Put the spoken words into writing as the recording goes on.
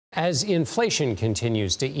As inflation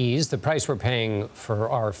continues to ease, the price we're paying for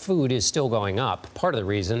our food is still going up. Part of the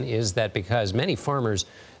reason is that because many farmers,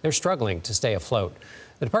 they're struggling to stay afloat.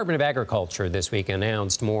 The Department of Agriculture this week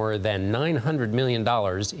announced more than $900 million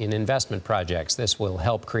in investment projects. This will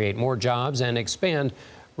help create more jobs and expand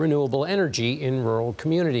renewable energy in rural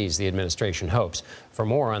communities, the administration hopes. For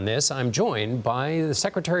more on this, I'm joined by the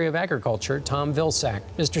Secretary of Agriculture, Tom Vilsack.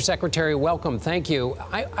 Mr. Secretary, welcome. Thank you.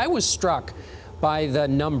 I was struck by the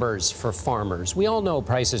numbers for farmers. We all know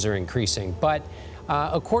prices are increasing, but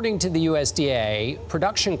according to the USDA,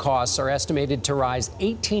 production costs are estimated to rise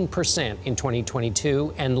 18% in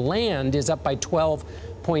 2022, and land is up by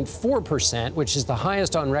 12.4%, which is the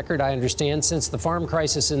highest on record, I understand, since the farm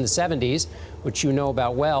crisis in the 70s, which you know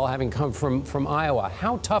about well, having come from Iowa.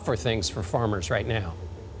 How tough are things for farmers right now?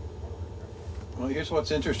 Well, here's what's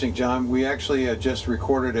interesting, John. We actually just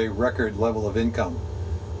recorded a record level of income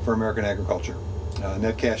for American agriculture.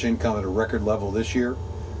 Net cash income at a record level this year,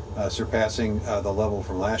 surpassing the level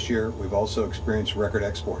from last year. We've also experienced record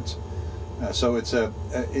exports. So it's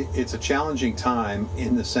a challenging time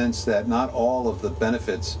in the sense that not all of the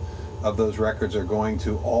benefits of those records are going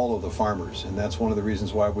to all of the farmers. And that's one of the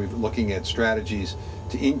reasons why we're looking at strategies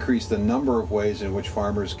to increase the number of ways in which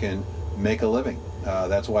farmers can make a living.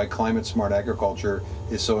 That's why climate smart agriculture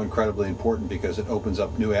is so incredibly important, because it opens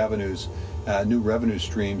up new avenues, new revenue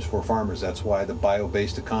streams for farmers. That's why the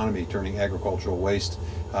bio-based economy, turning agricultural waste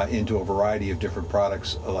into a variety of different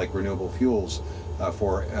products like renewable fuels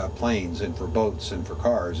for planes and for boats and for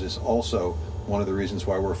cars, is also one of the reasons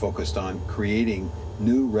why we're focused on creating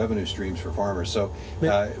new revenue streams for farmers. So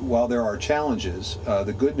while there are challenges,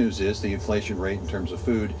 the good news is the inflation rate in terms of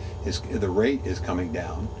food the rate is coming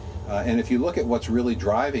down. And if you look at what's really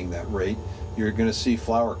driving that rate, you're going to see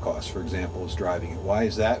flour costs, for example, is driving it. Why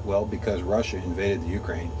is that? Well, because Russia invaded the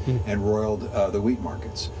Ukraine and roiled the wheat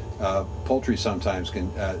markets. Poultry sometimes can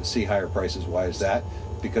see higher prices. Why is that?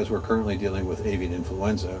 Because we're currently dealing with avian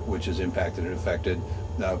influenza, which has impacted and affected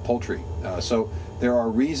poultry. So there are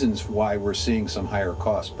reasons why we're seeing some higher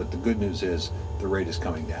costs, but the good news is the rate is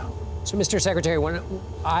coming down. So, Mr. Secretary, when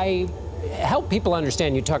I help people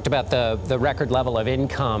understand, you talked about the record level of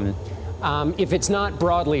income. If it's not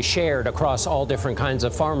broadly shared across all different kinds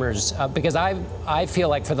of farmers, because I feel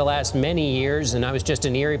like for the last many years, and I was just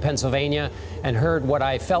in Erie, Pennsylvania, and heard what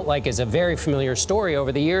I felt like is a very familiar story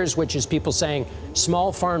over the years, which is people saying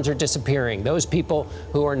small farms are disappearing. Those people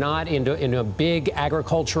who are not in a big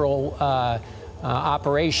agricultural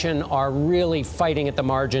operation are really fighting at the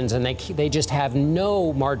margins, and they just have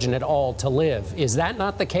no margin at all to live. Is that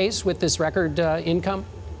not the case with this record income?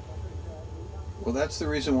 Well, that's the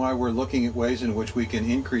reason why we're looking at ways in which we can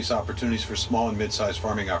increase opportunities for small and mid-sized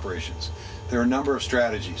farming operations. There are a number of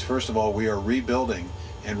strategies. First of all, we are rebuilding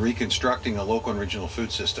and reconstructing a local and regional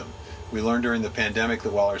food system. We learned during the pandemic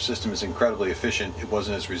that while our system is incredibly efficient, it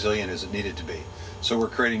wasn't as resilient as it needed to be. So we're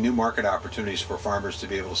creating new market opportunities for farmers to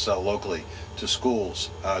be able to sell locally to schools,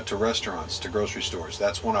 to restaurants, to grocery stores.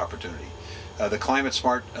 That's one opportunity. The climate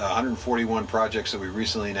smart 141 projects that we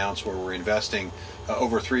recently announced, where we're investing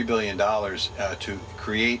over $3 billion to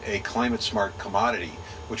create a climate smart commodity,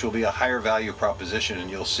 which will be a higher value proposition.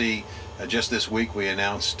 And you'll see just this week we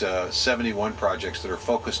announced 71 projects that are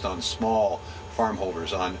focused on small farm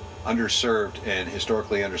holders, on underserved and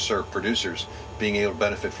historically underserved producers being able to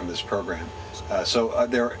benefit from this program. So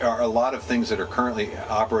there are a lot of things that are currently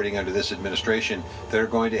operating under this administration that are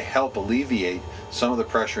going to help alleviate some of the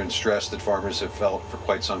pressure and stress that farmers have felt for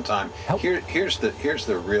quite some time. Here's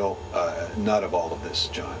the real nut of all of this,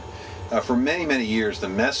 John. For many, many years, the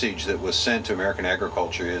message that was sent to American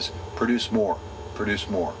agriculture is produce more, produce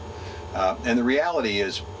more. And the reality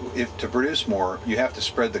is, if to produce more, you have to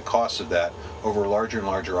spread the costs of that over larger and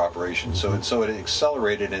larger operations. So it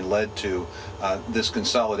accelerated and led to this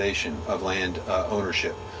consolidation of land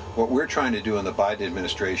ownership. What we're trying to do in the Biden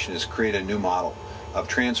administration is create a new model of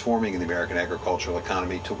transforming the American agricultural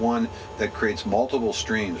economy to one that creates multiple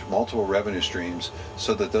streams, multiple revenue streams,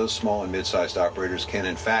 so that those small and mid-sized operators can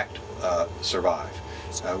in fact survive.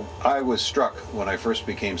 I was struck when I first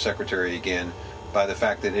became secretary again by the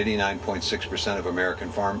fact that 89.6% of American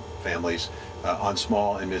farm families on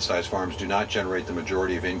small and mid-sized farms do not generate the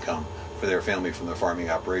majority of income for their family from the farming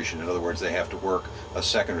operation. In other words, they have to work a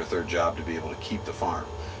second or third job to be able to keep the farm.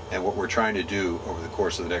 And what we're trying to do over the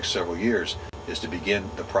course of the next several years is to begin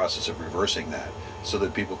the process of reversing that, so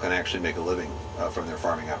that people can actually make a living from their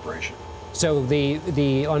farming operation. So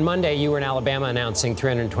on Monday, you were in Alabama announcing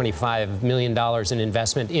 $325 million in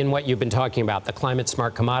investment in what you've been talking about, the climate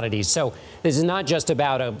smart commodities. So this is not just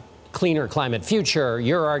about cleaner climate future.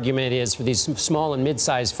 Your argument is for these small and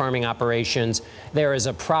mid-sized farming operations, there is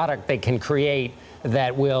a product they can create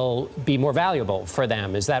that will be more valuable for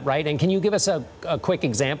them. Is that right? And can you give us a quick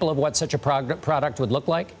example of what such a product would look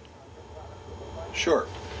like? Sure.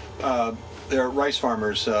 There are rice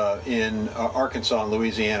farmers in Arkansas and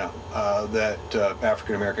Louisiana,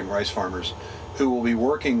 African-American rice farmers, who will be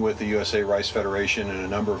working with the USA Rice Federation and a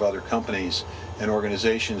number of other companies and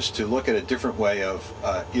organizations to look at a different way of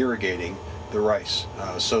irrigating the rice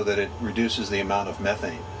so that it reduces the amount of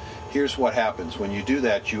methane. Here's what happens. When you do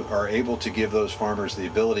that, you are able to give those farmers the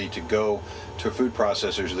ability to go to food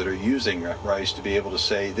processors that are using rice to be able to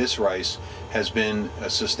say this rice has been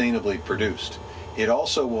sustainably produced. It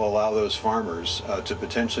also will allow those farmers to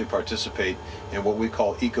potentially participate in what we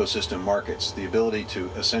call ecosystem markets, the ability to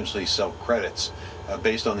essentially sell credits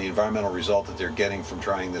based on the environmental result that they're getting from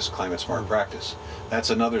trying this climate smart practice. That's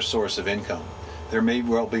another source of income. There may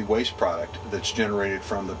well be waste product that's generated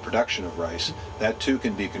from the production of rice. That too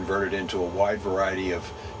can be converted into a wide variety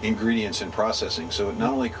of ingredients and processing. So it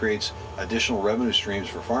not only creates additional revenue streams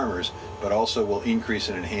for farmers, but also will increase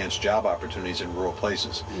and enhance job opportunities in rural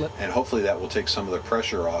places. And hopefully that will take some of the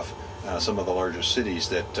pressure off some of the larger cities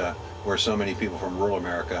that where so many people from rural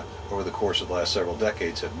America over the course of the last several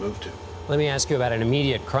decades have moved to. Let me ask you about an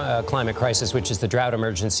immediate climate crisis, which is the drought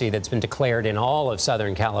emergency that's been declared in all of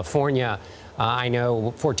Southern California. I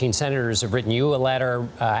know 14 senators have written you a letter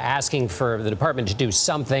asking for the department to do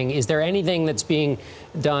something. Is there anything that's being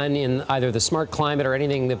done in either the smart climate or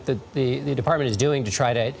anything that the department is doing to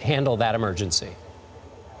try to handle that emergency?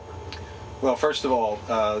 Well, first of all,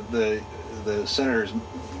 the senators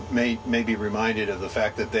may be reminded of the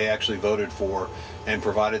fact that they actually voted for and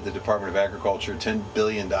provided the Department of Agriculture $10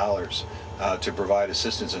 billion to provide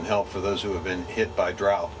assistance and help for those who have been hit by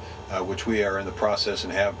drought, which we are in the process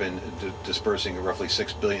and have been dispersing. Roughly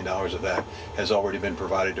 $6 billion of that has already been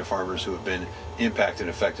provided to farmers who have been impacted and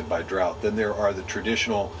affected by drought. Then there are the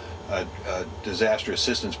traditional disaster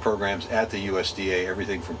assistance programs at the USDA,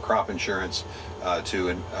 everything from crop insurance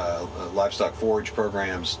to livestock forage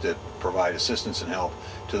programs that provide assistance and help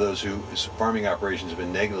to those whose farming operations have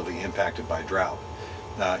been negatively impacted by drought.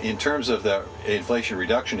 In terms of the Inflation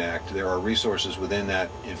Reduction Act, there are resources within that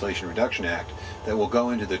Inflation Reduction Act that will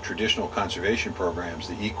go into the traditional conservation programs,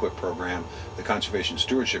 the EQIP program, the Conservation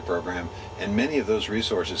Stewardship Program, and many of those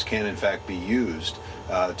resources can in fact be used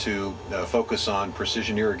to focus on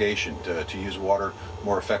precision irrigation, to use water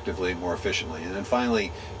more effectively, more efficiently. And then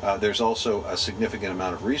finally, there's also a significant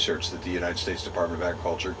amount of research that the United States Department of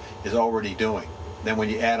Agriculture is already doing. Then when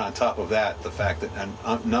you add on top of that the fact that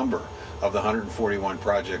a number of the 141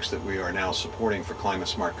 projects that we are now supporting for climate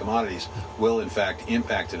smart commodities will in fact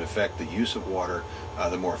impact and affect the use of water,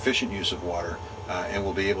 the more efficient use of water, and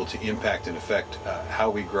will be able to impact and affect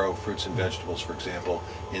how we grow fruits and vegetables, for example,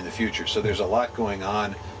 in the future. So there's a lot going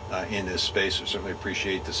on in this space. I certainly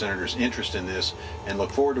appreciate the senators' interest in this and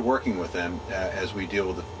look forward to working with them as we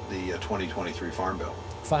deal with the 2023 Farm Bill.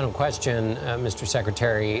 Final question, Mr.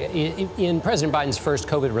 Secretary. In President Biden's first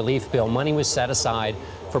COVID relief bill, money was set aside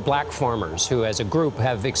for black farmers who, as a group,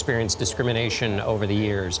 have experienced discrimination over the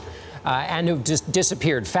years and have just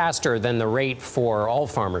disappeared faster than the rate for all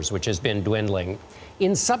farmers, which has been dwindling.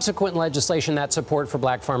 In subsequent legislation, that support for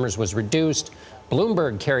black farmers was reduced.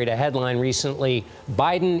 Bloomberg carried a headline recently,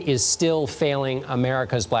 Biden is still failing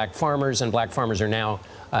America's black farmers, and black farmers are now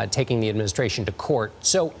taking the administration to court.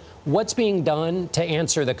 So what's being done to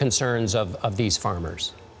answer the concerns of these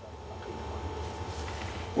farmers?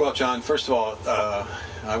 Well, John, first of all,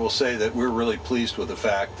 I will say that we're really pleased with the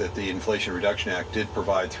fact that the Inflation Reduction Act did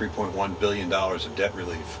provide $3.1 billion of debt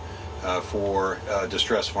relief for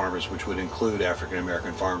distressed farmers, which would include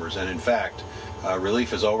African-American farmers. And in fact,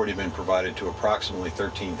 relief has already been provided to approximately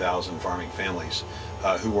 13,000 farming families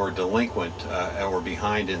who are delinquent or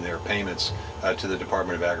behind in their payments to the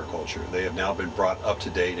Department of Agriculture. They have now been brought up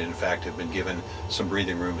to date and in fact have been given some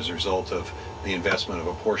breathing room as a result of the investment of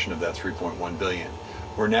a portion of that $3.1 billion.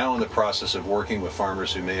 We're now in the process of working with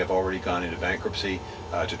farmers who may have already gone into bankruptcy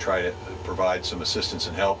to try to provide some assistance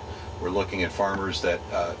and help. We're looking at farmers that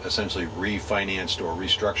essentially refinanced or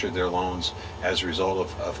restructured their loans as a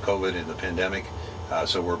result of COVID and the pandemic.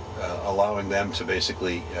 So we're allowing them to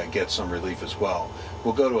basically get some relief as well.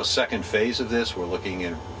 We'll go to a second phase of this. We're looking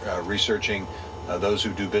at researching those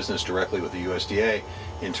who do business directly with the USDA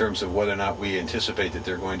in terms of whether or not we anticipate that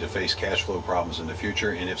they're going to face cash flow problems in the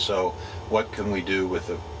future, and if so, what can we do with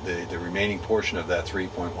the remaining portion of that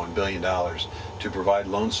 $3.1 billion to provide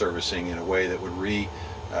loan servicing in a way that would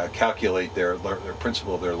calculate their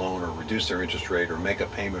principal of their loan or reduce their interest rate or make a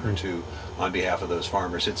payment or two on behalf of those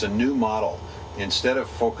farmers. It's a new model Instead of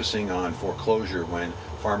focusing on foreclosure when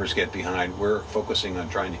farmers get behind, we're focusing on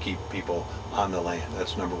trying to keep people on the land.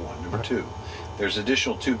 That's number one. Number two, there's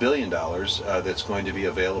additional $2 billion that's going to be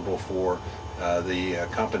available for the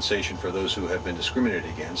compensation for those who have been discriminated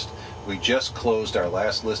against. We just closed our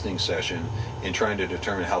last listening session in trying to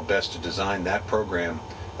determine how best to design that program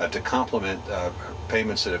to complement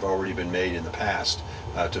payments that have already been made in the past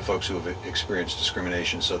to folks who have experienced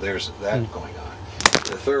discrimination. So there's that going on.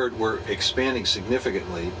 The third, we're expanding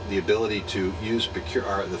significantly the ability to use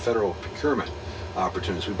the federal procurement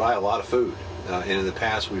opportunities. We buy a lot of food, and in the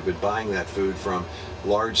past we've been buying that food from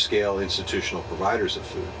large-scale institutional providers of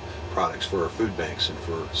food products for our food banks and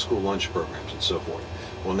for school lunch programs and so forth.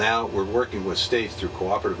 Well, now we're working with states through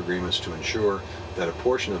cooperative agreements to ensure that a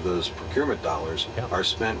portion of those procurement dollars are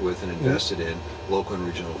spent with and invested in local and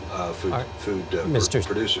regional food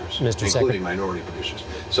producers, including minority producers.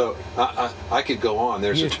 So I could go on.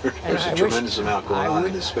 There's a tremendous amount going on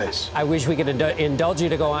in this space. I wish we could indulge you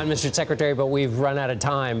to go on, Mr. Secretary, but we've run out of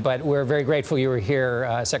time. But we're very grateful you were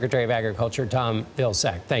here, Secretary of Agriculture Tom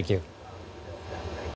Vilsack. Thank you.